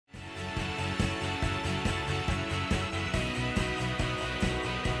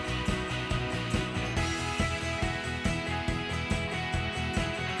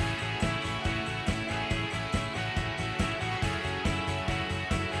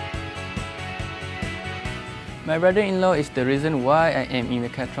My brother-in-law is the reason why I am in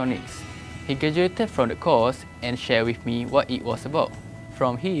Mechatronics. He graduated from the course and shared with me what it was about.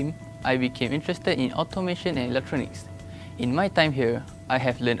 From him, I became interested in automation and electronics. In my time here, I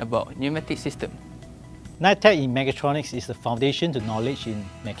have learned about pneumatic system. Nitec in Mechatronics is the foundation to knowledge in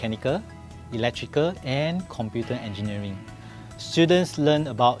mechanical, electrical and computer engineering. Students learn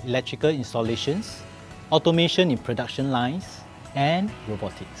about electrical installations, automation in production lines and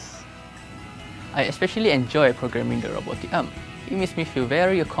robotics. I especially enjoy programming the robotic arm. It makes me feel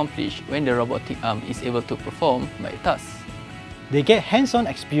very accomplished when the robotic arm is able to perform my tasks. They get hands-on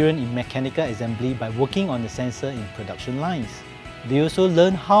experience in mechanical assembly by working on the sensor in production lines. They also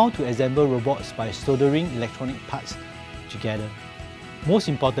learn how to assemble robots by soldering electronic parts together. Most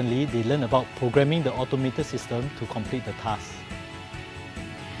importantly, they learn about programming the automated system to complete the task.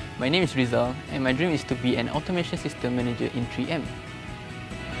 My name is Rizal and my dream is to be an automation system manager in 3M.